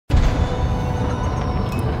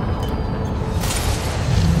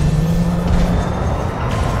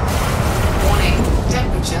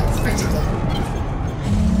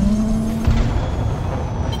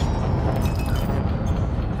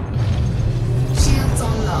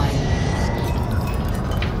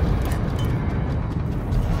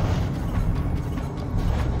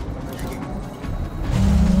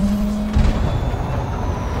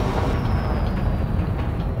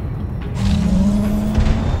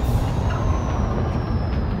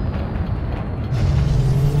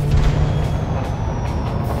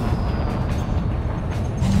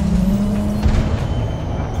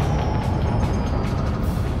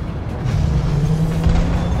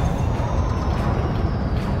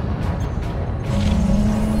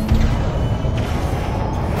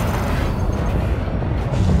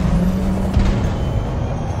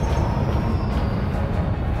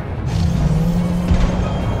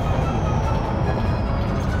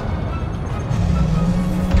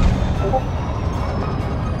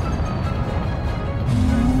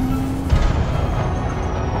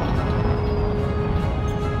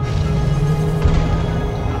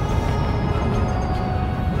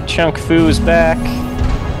Chunk Foo's back.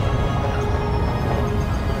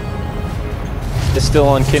 Is still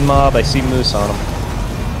on kinmob. I see Moose on him.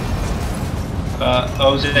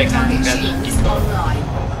 OZ can catch kinmob.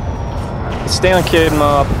 Stay on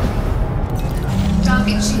kinmob.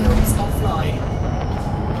 Target shield is offline.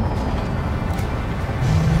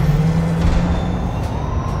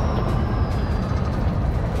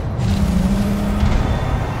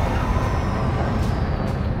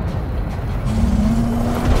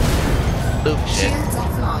 Oh shit. Shields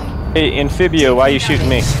offline. Hey, Amphibio, why are you shooting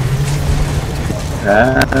me?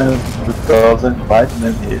 Because I'm fighting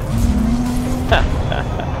him here.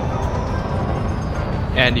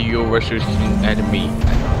 And you were shooting at me.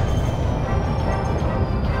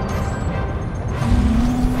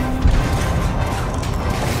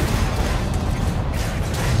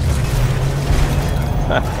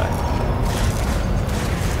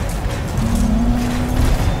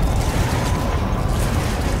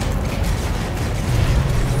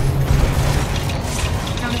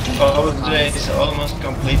 OZ is almost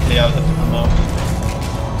completely out of ammo.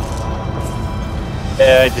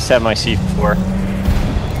 Yeah, I just have my C4.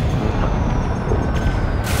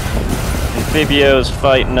 Amphibio's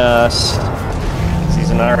fighting us.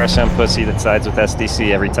 He's an RSM pussy that sides with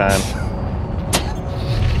SDC every time.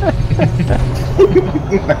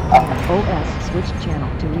 OS switched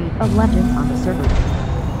channel to leave a legend on the server.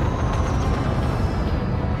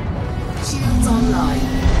 Shields online.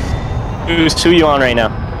 Who you on right now?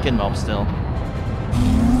 Kinmob still.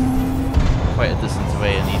 Quite a distance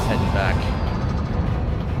away and he's heading back.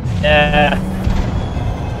 Yeah.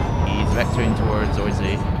 He's vectoring towards OZ.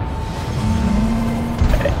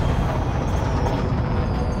 Okay.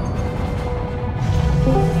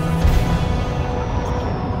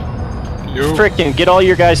 Frickin' get all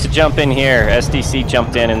your guys to jump in here. SDC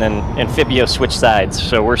jumped in and then Amphibio switched sides.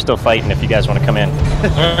 So we're still fighting if you guys want to come in.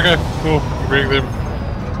 Okay, cool. Bring them.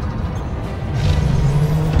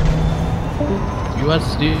 You want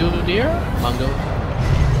to do deer? Mongo?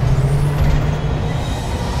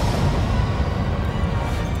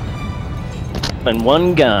 And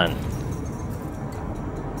one gun.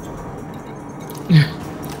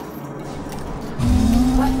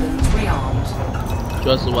 Weapons rearmed.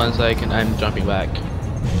 Just 1 second, I'm jumping back.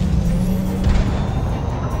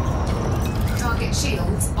 Target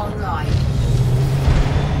shields online.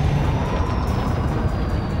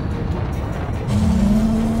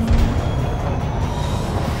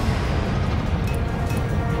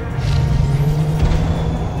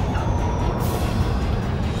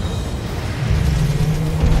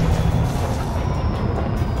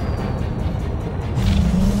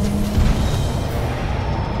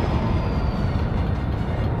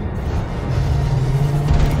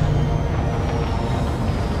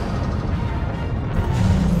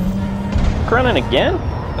 Running again?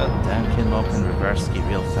 Damn, kinmob can reverse ski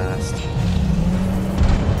real fast.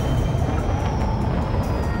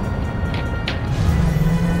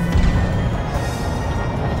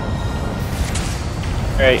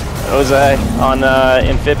 Alright, Ozai on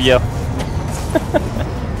Amphibio.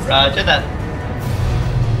 Roger that.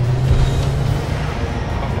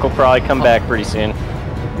 He'll probably come back pretty soon.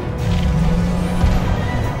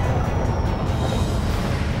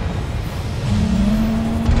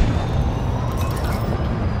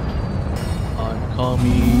 Call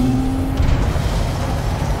me.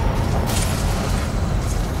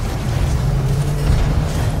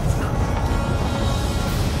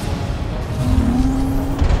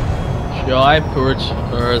 Shall I purge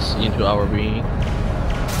Earth into our being?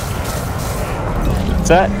 What's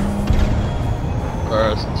that?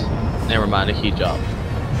 Earth. Never mind the heat job.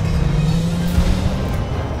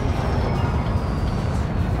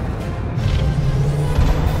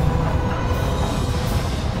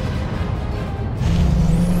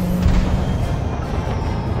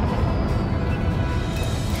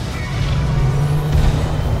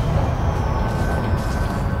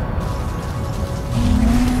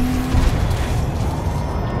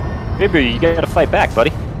 Maybe you gotta fight back, buddy.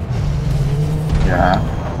 Yeah.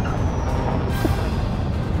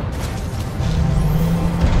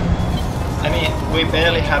 I mean, we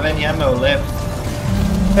barely have any ammo left.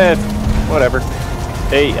 Whatever.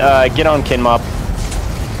 Hey, get on kinmob.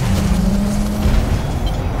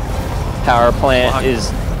 Power plant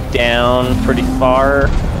is down pretty far.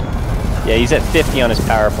 Yeah, he's at 50 on his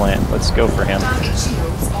power plant. Let's go for him. Target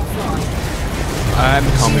shields offline. I'm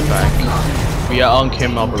coming Shields back. offline. We are on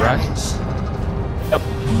kinmob, right? Yep.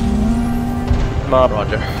 Mob.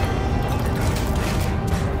 Roger.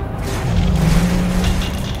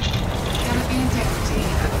 Canopy integrity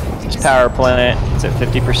at 50%. His power plant is at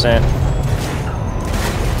 50%.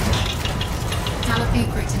 Canopy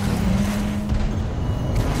critical.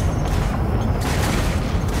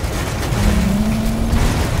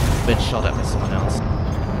 shot at by someone else.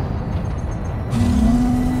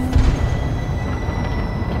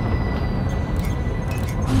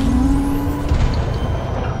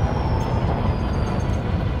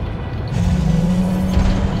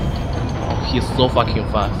 Oh, he's so fucking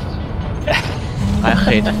fast. I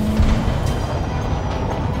hate it.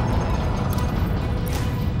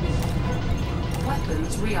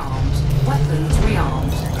 Weapons rearmed. Weapons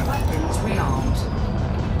rearmed. Weapons rearmed.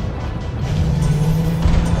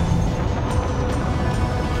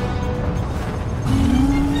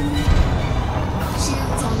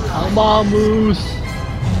 Shields online. Come on, Moose!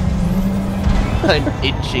 I'm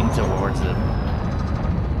inching towards him.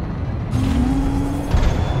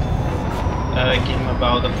 Give him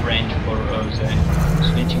about of range for Jose.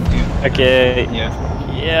 Switching to. Okay. Yeah.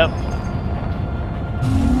 Yep.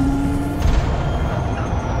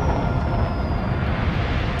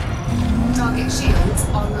 Target shields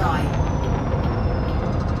online.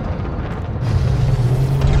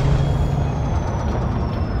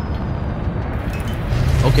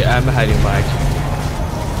 Okay, I'm hiding back.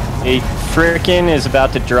 A frickin' is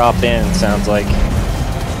about to drop in, sounds like.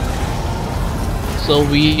 So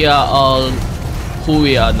we are on who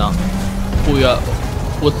we are now. Who's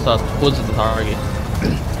the target?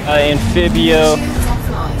 Amphibio. Shields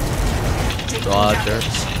offline. Taking Roger.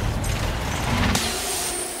 damage.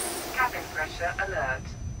 Cabin pressure alert.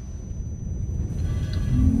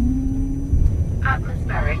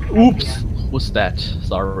 Atmospheric. Oops! failure. Who's that?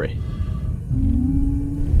 Sorry.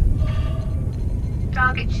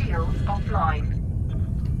 Target shields offline.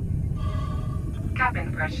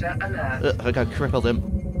 Cabin pressure alert. I think I crippled him.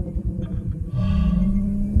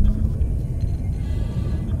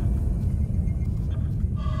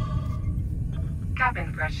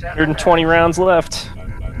 Cabin pressure 120 rounds left.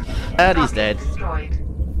 And he's dead. Destroyed.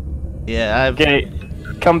 Yeah, I've... Okay,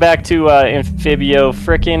 come back to Amphibio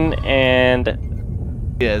frickin' and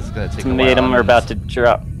Yeah, it's gonna take a made while. them are about to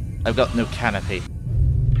drop. I've got no canopy.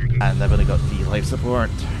 And I've only got the life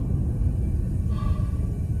support.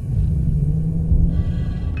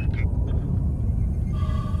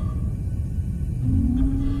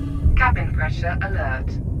 Cabin pressure alert.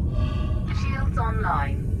 Shields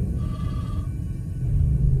online.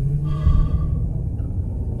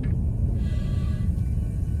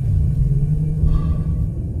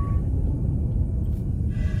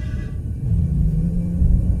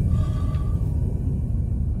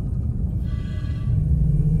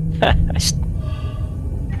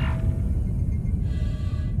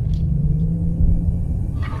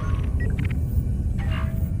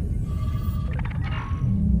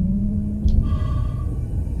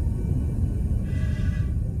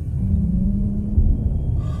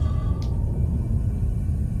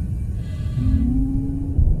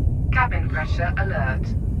 Cabin pressure alert.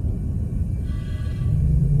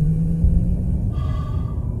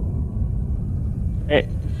 Hey,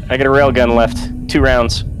 I got a railgun left. 2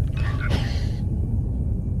 rounds.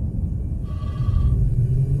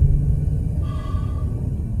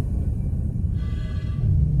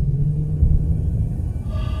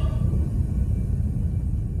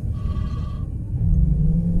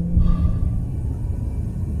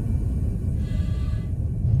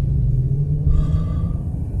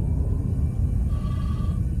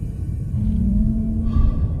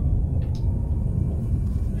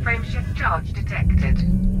 Frameshift charge detected.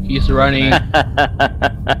 He's running.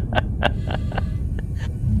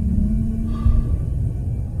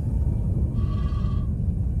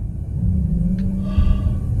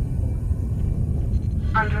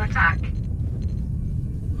 Under attack.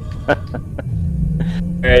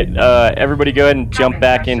 Alright, everybody go ahead and jump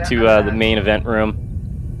back into the main event room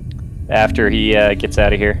after he gets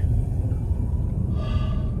out of here.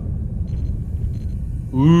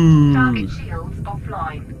 Ooh. Target shields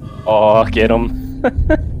offline. Oh, get him.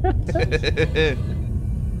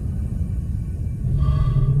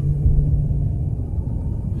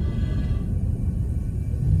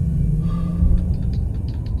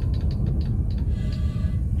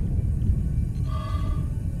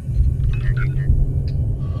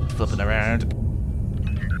 Flipping around.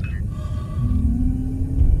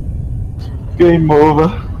 Game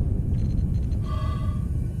over.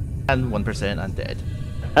 And 1%, I'm dead.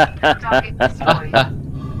 Target destroyed.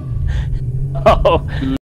 Oh,